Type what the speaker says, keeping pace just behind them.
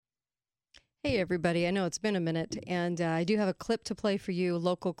Hey, everybody. I know it's been a minute, and I do have a clip to play for you,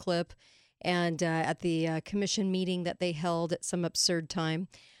 local clip, and at the commission meeting that they held at some absurd time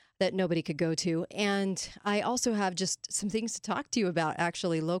that nobody could go to. And I also have just some things to talk to you about,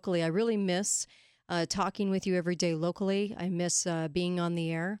 actually, locally. I really miss talking with you every day locally. I miss being on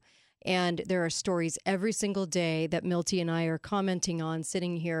the air. And there are stories every single day that Milty and I are commenting on,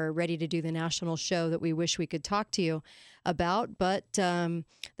 sitting here ready to do the national show that we wish we could talk to you about. But the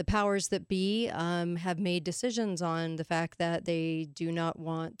powers that be have made decisions on the fact that they do not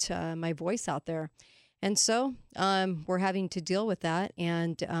want my voice out there. And so we're having to deal with that.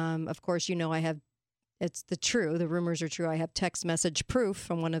 And of course, you know, the rumors are true. I have text message proof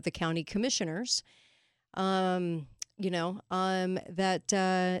from one of the county commissioners.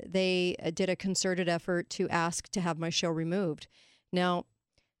 That they did a concerted effort to ask to have my show removed. Now,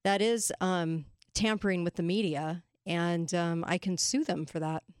 that is tampering with the media, and I can sue them for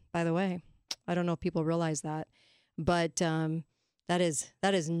that, by the way. I don't know if people realize that, but that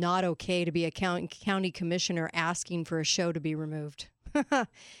is not okay to be a county commissioner asking for a show to be removed.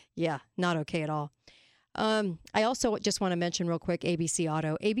 Yeah, not okay at all. I also just want to mention real quick ABC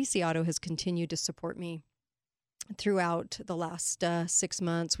Auto. ABC Auto has continued to support me throughout the last 6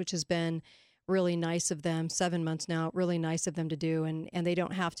 months, which has been really nice of them. 7 months now, really nice of them to do. And they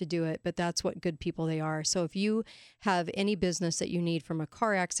don't have to do it, but that's what good people they are. So if you have any business that you need from a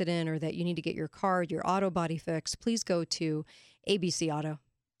car accident or that you need to get your car, your auto body fixed, please go to ABC Auto,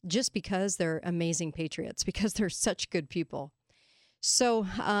 just because they're amazing patriots, because they're such good people. So,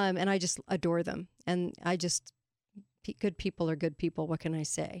 and I just adore them. And good people are good people. What can I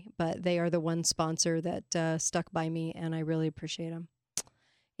say? But they are the one sponsor that stuck by me, and I really appreciate them.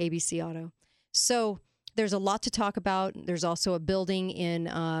 ABC Auto. So there's a lot to talk about. There's also a building in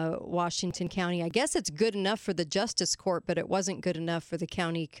Washington County. I guess it's good enough for the Justice Court, but it wasn't good enough for the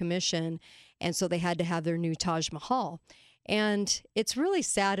county commission. And so they had to have their new Taj Mahal. And it's really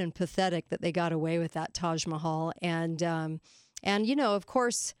sad and pathetic that they got away with that Taj Mahal. And you know, of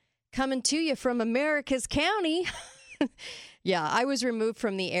course, coming to you from America's county. Yeah, I was removed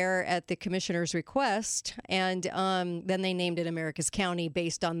from the air at the commissioner's request, and then they named it America's County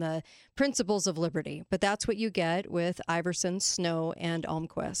based on the principles of liberty. But that's what you get with Iverson, Snow, and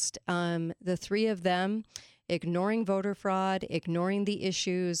Almquist. The three of them ignoring voter fraud, ignoring the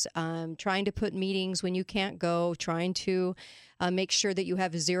issues, trying to put meetings when you can't go, trying to make sure that you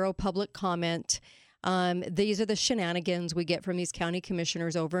have zero public comment. These are the shenanigans we get from these county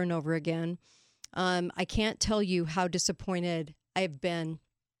commissioners over and over again. I can't tell you how disappointed I've been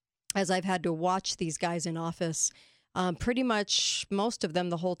as I've had to watch these guys in office, pretty much most of them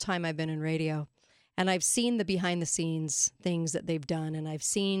the whole time I've been in radio. And I've seen the behind the scenes things that they've done. And I've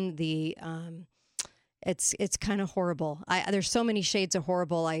seen it's kind of horrible. There's so many shades of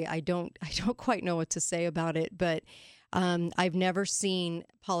horrible. I don't quite know what to say about it, but I've never seen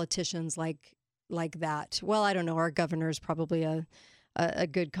politicians like that. Well, I don't know. Our governor is probably a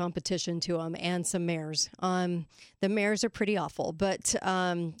good competition to them, and some mayors. The mayors are pretty awful, but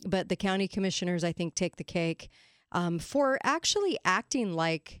the county commissioners, I think, take the cake for actually acting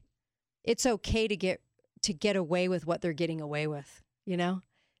like it's okay to get away with what they're getting away with. You know,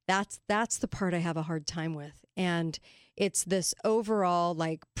 that's the part I have a hard time with, and it's this overall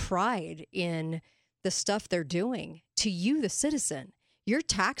like pride in the stuff they're doing to you, the citizen. Your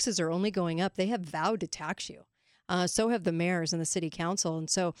taxes are only going up. They have vowed to tax you. So have the mayors and the city council. And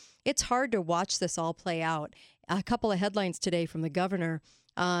so it's hard to watch this all play out. A couple of headlines today from the governor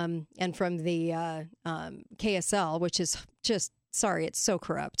and from the KSL, which is just, sorry, it's so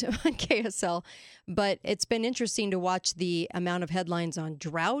corrupt, KSL. But it's been interesting to watch the amount of headlines on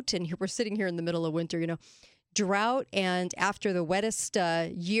drought. And we're sitting here in the middle of winter, you know, drought, and after the wettest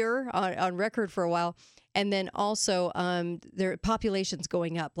year on record for a while. And then also their population's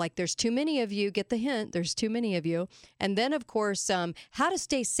going up. Like, there's too many of you. Get the hint. There's too many of you. And then, of course, how to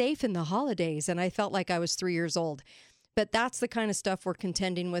stay safe in the holidays. And I felt like I was 3 years old. But that's the kind of stuff we're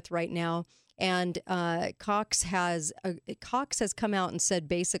contending with right now. And Cox has come out and said,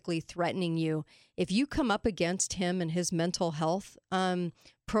 basically threatening you, if you come up against him and his mental health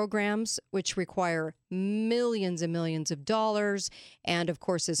programs, which require millions and millions of dollars, and of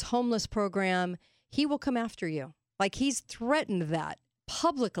course his homeless program, he will come after you. Like, he's threatened that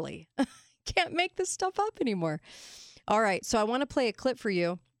publicly. Can't make this stuff up anymore. All right, so I want to play a clip for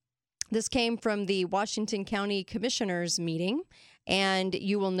you. This came from the Washington County Commissioners meeting, and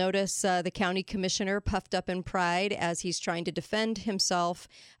you will notice the county commissioner puffed up in pride as he's trying to defend himself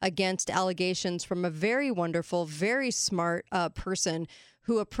against allegations from a very wonderful, very smart person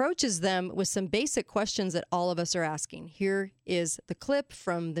who approaches them with some basic questions that all of us are asking. Here is the clip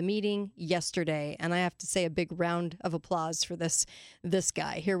from the meeting yesterday, and I have to say a big round of applause for this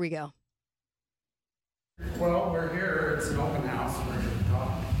guy. Here we go. Well, we're here. It's an open house. We're here to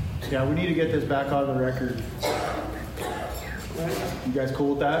talk. Yeah, we need to get this back on the record. You guys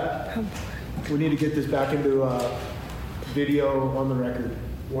cool with that? We need to get this back into video on the record.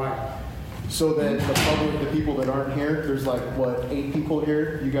 Why? So that the public, the people that aren't here, there's like, 8 people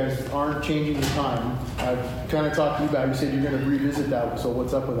here? You guys aren't changing the time. I've kind of talked to you about it. You said you're going to revisit that, so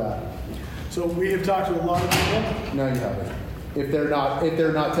what's up with that? So we have talked to a lot of people. No, you haven't. If they're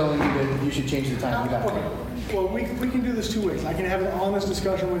not telling you that you should change the time, you have to. Okay. Well, we can do this 2 ways. I can have an honest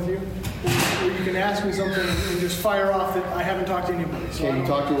discussion with you, or you can ask me something and just fire off that I haven't talked to anybody. So Okay, you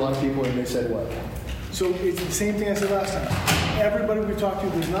talked to a lot of people and they said what? So it's the same thing I said last time. Everybody we've talked to,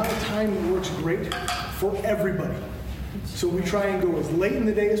 there's not a time that works great for everybody. So we try and go as late in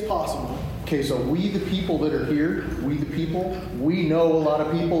the day as possible. Okay, so we the people that are here, we know a lot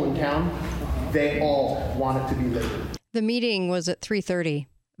of people in town. They all want it to be later. The meeting was at 3:30.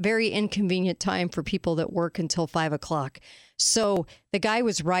 Very inconvenient time for people that work until 5 o'clock. So the guy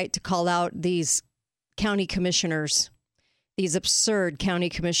was right to call out these county commissioners, these absurd county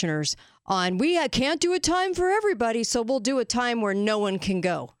commissioners on, we can't do a time for everybody, so we'll do a time where no one can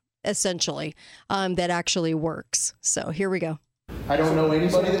go, essentially, that actually works. So here we go. I don't know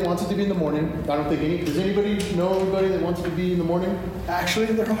anybody that wants it to be in the morning. I don't think does anybody know anybody that wants it to be in the morning? Actually,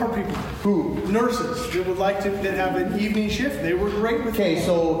 there are people. Who? Nurses that would like to, that have an evening shift. They were great with Okay,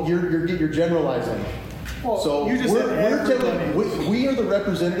 so you're generalizing. Well, so you just we are the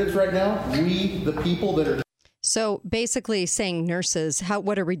representatives right now. We, the people that are. So basically saying nurses,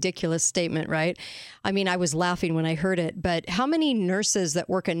 what a ridiculous statement, right? I mean, I was laughing when I heard it, but how many nurses that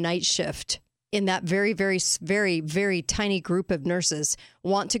work a night shift in that very, very, very, very tiny group of nurses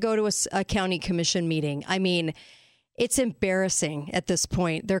want to go to a county commission meeting? I mean, it's embarrassing at this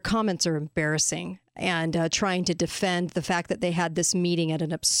point. Their comments are embarrassing, and trying to defend the fact that they had this meeting at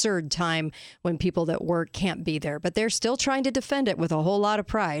an absurd time when people that work can't be there. But they're still trying to defend it with a whole lot of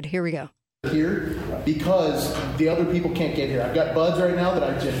pride. Here we go. Here because the other people can't get here. I've got buds right now that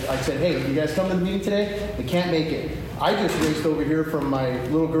I said, hey, you guys come to the meeting today? They can't make it. I just raced over here from my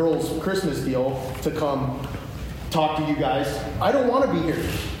little girl's Christmas deal to come talk to you guys. I don't want to be here.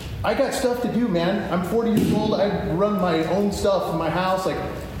 I got stuff to do, man. I'm 40 years old. I run my own stuff in my house. Like,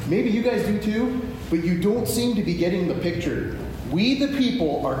 maybe you guys do too, but you don't seem to be getting the picture. We, the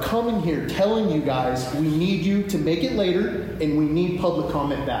people, are coming here telling you guys we need you to make it later and we need public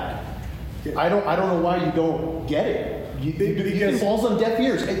comment back. I don't know why you don't get it. It falls on deaf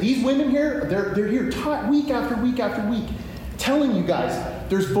ears. These women here, they're here week after week after week telling you guys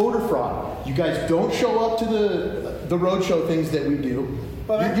there's voter fraud. You guys don't show up to the roadshow things that we do.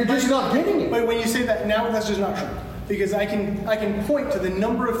 You're just not getting it. But when you say that now, that's just not true. Because I can point to the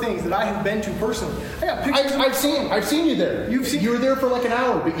number of things that I have been to personally. I got pictures. I've seen you there. You were there for like an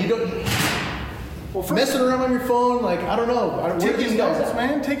hour, but you don't. Well, messing around on your phone, like, I don't know. Taking notes,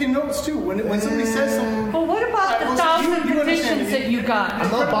 man. Taking notes, too. When somebody says something. Well, what about the 1,000 petitions that you got? I'm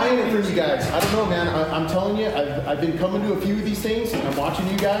not buying it from you guys. I don't know, man. I'm telling you, I've been coming to a few of these things, and I'm watching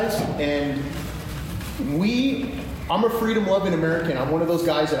you guys, and I'm a freedom-loving American. I'm one of those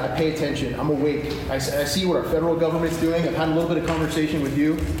guys that I pay attention. I'm awake. I see what our federal government's doing. I've had a little bit of conversation with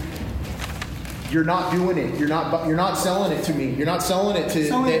you. You're not doing it. You're not selling it to me. You're not selling it to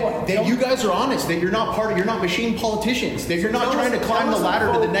that you guys are honest. That you're not machine politicians. That you're not trying to climb the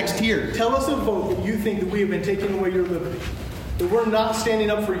ladder to the next tier. Tell us a vote that you think that we have been taking away your liberty. That we're not standing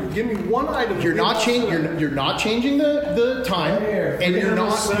up for you. Give me one item. You're not changing the time, and you're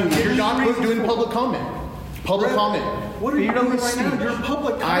not doing public comment. What are you doing right now? You're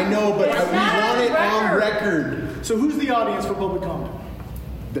public comment. I know, but we want it on record. So who's the audience for public comment?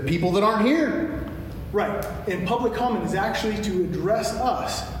 The people that aren't here. Right. And public comment is actually to address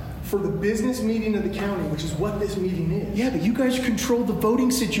us for the business meeting of the county, which is what this meeting is. Yeah, but you guys control the voting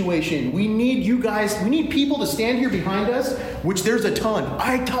situation. We need you guys. We need people to stand here behind us, which there's a ton.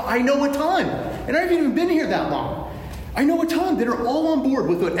 I know a ton. And I haven't even been here that long. I know a ton that are all on board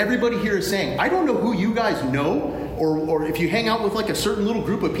with what everybody here is saying. I don't know who you guys know, or if you hang out with like a certain little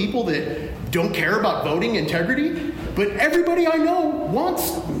group of people that don't care about voting integrity, but everybody I know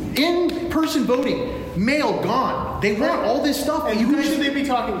wants in-person voting. Mail gone. They want all this stuff. And who should they be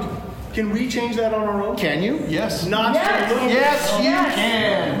talking to? Can we change that on our own? Can you? Yes. Not Yes. a little bit. Yes, you Yes.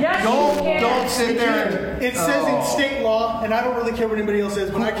 can. Yes, don't you can. don't sit there. It says in state law, and I don't really care what anybody else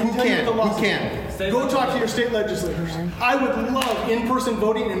says, but I can Who tell you can? what the law Who says. can? Go talk to your state legislators. I would love in-person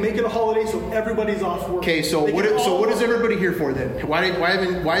voting and make it a holiday so everybody's off work. Okay, so They what can all is vote. everybody here for then? Why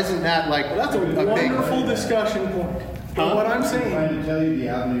isn't that like That's a big wonderful discussion point. But Huh? what I'm I'm saying, trying to tell you the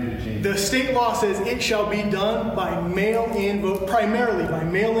avenue to change. the state law says it shall be done by mail-in vote, primarily by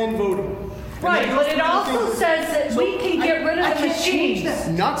mail-in voting. And Right, then but those it three also things- says that we can get rid of the machines.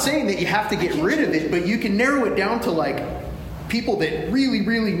 Not saying that you have to get rid of it, but you can narrow it down to like people that really,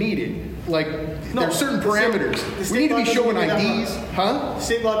 really need it. Like No, there's certain the state- parameters. the We state need to law be doesn't showing give you that IDs, right. huh?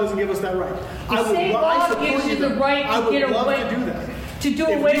 State law doesn't give us that right. The state law gives you the right I to would get love away to do that. to do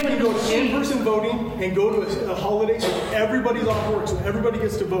If away we can with go the to machines. in-person voting and go to a holiday so everybody's off work, so everybody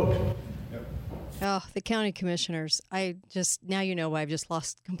gets to vote. Oh, the county commissioners. Now you know why I've just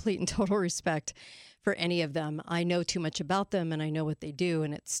lost complete and total respect for any of them. I know too much about them and I know what they do,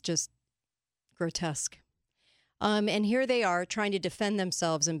 and it's just grotesque. And here they are trying to defend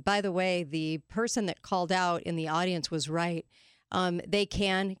themselves. And by the way, the person that called out in the audience was right. They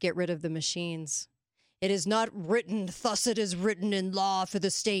can get rid of the machines. It is not written, thus it is written in law for the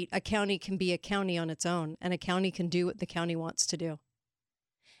state. A county can be a county on its own, and a county can do what the county wants to do.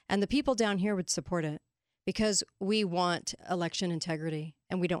 And the people down here would support it because we want election integrity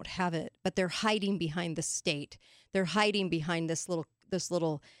and we don't have it. But they're hiding behind the state. They're hiding behind this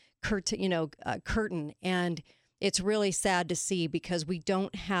little curtain. And it's really sad to see because we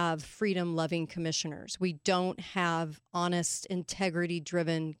don't have freedom-loving commissioners. We don't have honest,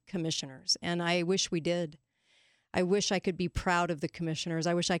 integrity-driven commissioners. And I wish we did. I wish I could be proud of the commissioners.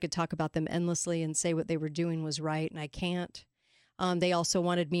 I wish I could talk about them endlessly and say what they were doing was right, and I can't. They also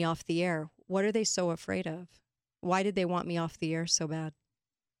wanted me off the air. What are they so afraid of? Why did they want me off the air so bad?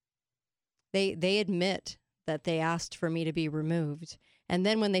 They admit that they asked for me to be removed. And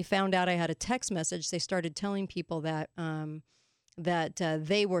then when they found out I had a text message, they started telling people that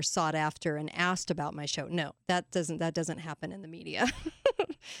they were sought after and asked about my show. No, that doesn't happen in the media.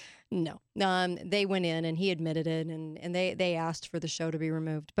 No. They went in and he admitted it and they asked for the show to be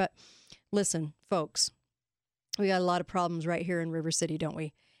removed. But listen, folks, we got a lot of problems right here in River City, don't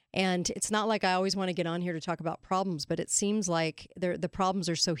we? And it's not like I always want to get on here to talk about problems, but it seems like the problems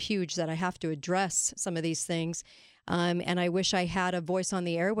are so huge that I have to address some of these things. And I wish I had a voice on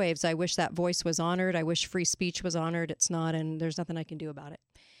the airwaves. I wish that voice was honored. I wish free speech was honored. It's not, and there's nothing I can do about it.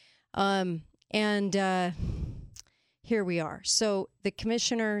 Here we are. So the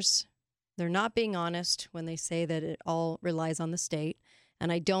commissioners, they're not being honest when they say that it all relies on the state.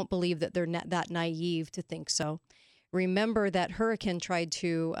 And I don't believe that they're that naive to think so. Remember that Hurricane tried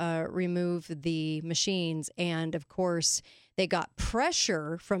to remove the machines. And of course, they got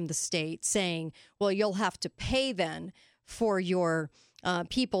pressure from the state saying, well, you'll have to pay then for your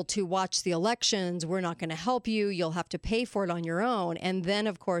people to watch the elections. We're not going to help you. You'll have to pay for it on your own. And then,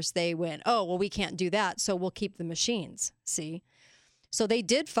 of course, they went, oh, well, we can't do that. So we'll keep the machines. See? So they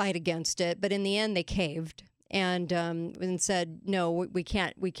did fight against it. But in the end, they caved and said, no, we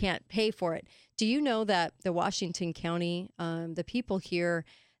can't pay for it. Do you know that the Washington County, the people here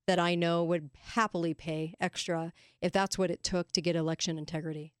that I know would happily pay extra if that's what it took to get election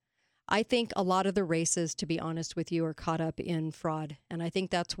integrity? I think a lot of the races, to be honest with you, are caught up in fraud. And I think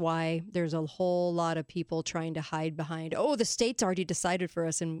that's why there's a whole lot of people trying to hide behind, oh, the state's already decided for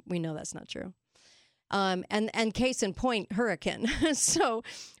us. And we know that's not true. And case in point, Hurricane. So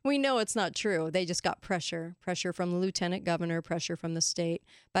we know it's not true. They just got pressure from the lieutenant governor, pressure from the state.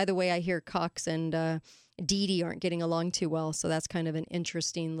 By the way, I hear Cox and Dee Dee aren't getting along too well. So that's kind of an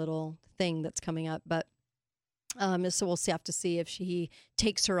interesting little thing that's coming up. But so we'll have to see if he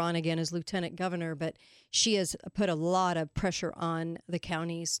takes her on again as lieutenant governor. But she has put a lot of pressure on the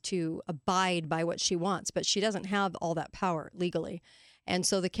counties to abide by what she wants. But she doesn't have all that power legally. And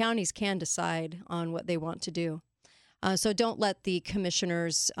so the counties can decide on what they want to do. So don't let the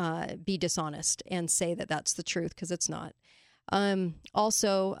commissioners be dishonest and say that that's the truth, because it's not.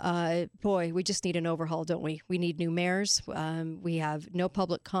 Also, boy, we just need an overhaul, don't we? We need new mayors. We have no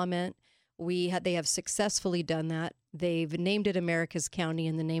public comment. They have successfully done that. They've named it America's County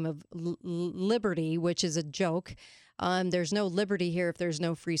in the name of liberty, which is a joke. There's no liberty here if there's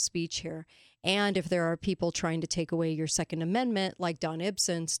no free speech here. And if there are people trying to take away your Second Amendment, like Don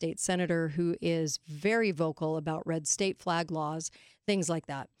Ibsen, state senator, who is very vocal about red state flag laws, things like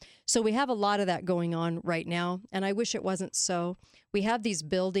that. So we have a lot of that going on right now, and I wish it wasn't so. We have these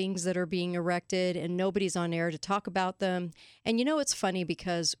buildings that are being erected, and nobody's on air to talk about them. And you know, it's funny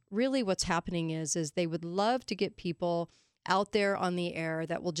because really what's happening is they would love to get people out there on the air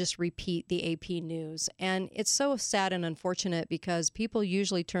that will just repeat the AP news. And it's so sad and unfortunate because people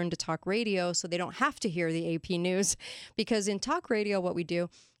usually turn to talk radio so they don't have to hear the AP news. Because in talk radio, what we do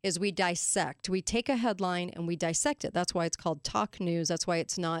is we dissect. We take a headline and we dissect it. That's why it's called talk news. That's why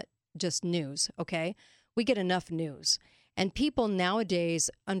it's not just news, okay? We get enough news. And people nowadays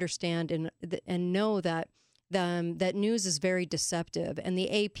understand and know that that news is very deceptive, and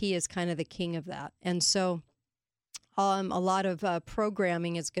the AP is kind of the king of that. And so a lot of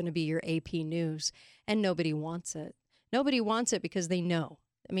programming is going to be your AP news, and nobody wants it. Nobody wants it because they know.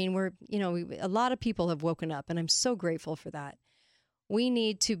 I mean, a lot of people have woken up, and I'm so grateful for that. We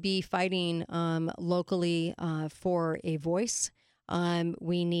need to be fighting locally for a voice.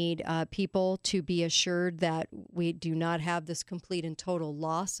 We need people to be assured that we do not have this complete and total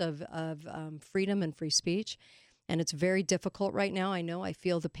loss of freedom and free speech. And it's very difficult right now. I know I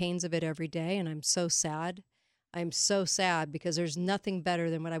feel the pains of it every day, and I'm so sad. I'm so sad because there's nothing better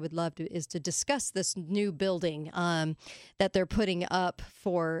than what I would love to is to discuss this new building that they're putting up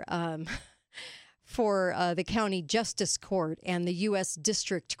for the county justice court and the U.S.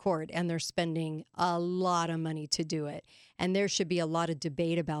 district court, and they're spending a lot of money to do it. And there should be a lot of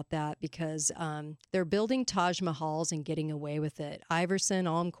debate about that because they're building Taj Mahals and getting away with it. Iverson,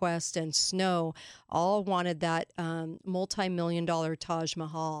 Almquist, and Snow all wanted that multi-million-dollar Taj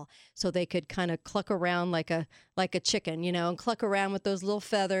Mahal so they could kind of cluck around like a chicken, and cluck around with those little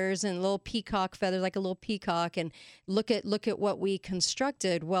feathers and little peacock feathers, like a little peacock, and look at what we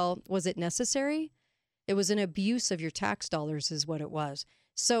constructed. Well, was it necessary? It was an abuse of your tax dollars is what it was.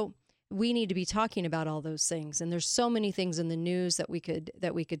 So we need to be talking about all those things. And there's so many things in the news that we could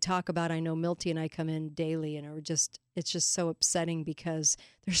talk about. I know Milty and I come in daily, and it's just so upsetting because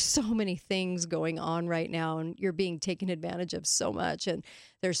there's so many things going on right now, and you're being taken advantage of so much. And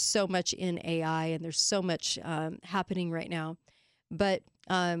there's so much in AI, and there's so much happening right now. But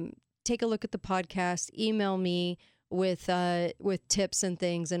take a look at the podcast. Email me with tips and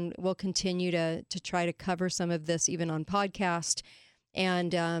things, and we'll continue to try to cover some of this even on podcast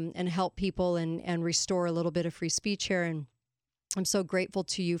and help people and restore a little bit of free speech here. And I'm so grateful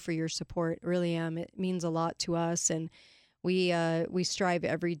to you for your support. Really am. It means a lot to us, and we strive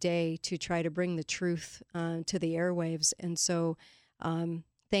every day to try to bring the truth to the airwaves. And so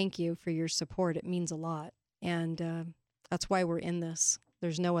thank you for your support. It means a lot, and that's why we're in this.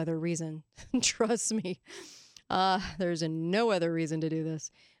 There's no other reason. Trust me. There's no other reason to do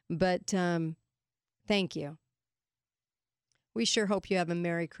this. But thank you. We sure hope you have a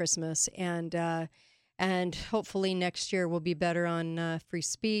Merry Christmas, and hopefully next year will be better on free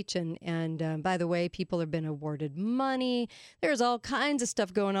speech. And by the way, people have been awarded money. There's all kinds of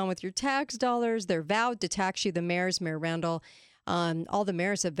stuff going on with your tax dollars. They're vowed to tax you. The mayors, Mayor Randall, all the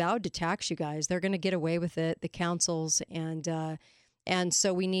mayors have vowed to tax you guys. They're going to get away with it. The councils and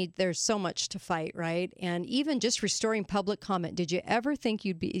so there's so much to fight, right? And even just restoring public comment. Did you ever think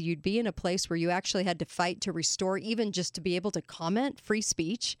you'd be in a place where you actually had to fight to restore, even just to be able to comment, free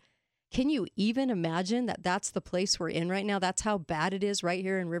speech? Can you even imagine that that's the place we're in right now? That's how bad it is right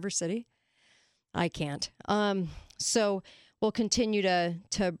here in River City? I can't. So we'll continue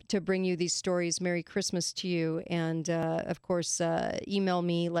to bring you these stories. Merry Christmas to you. And of course, email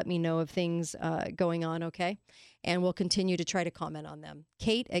me, let me know of things going on, okay? And we'll continue to try to comment on them.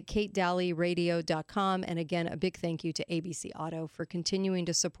 Kate at katedalleyradio.com. And again, a big thank you to ABC Auto for continuing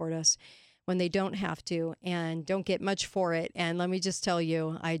to support us when they don't have to and don't get much for it. And let me just tell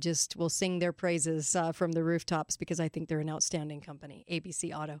you, I just will sing their praises from the rooftops because I think they're an outstanding company,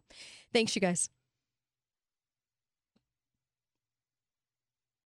 ABC Auto. Thanks, you guys.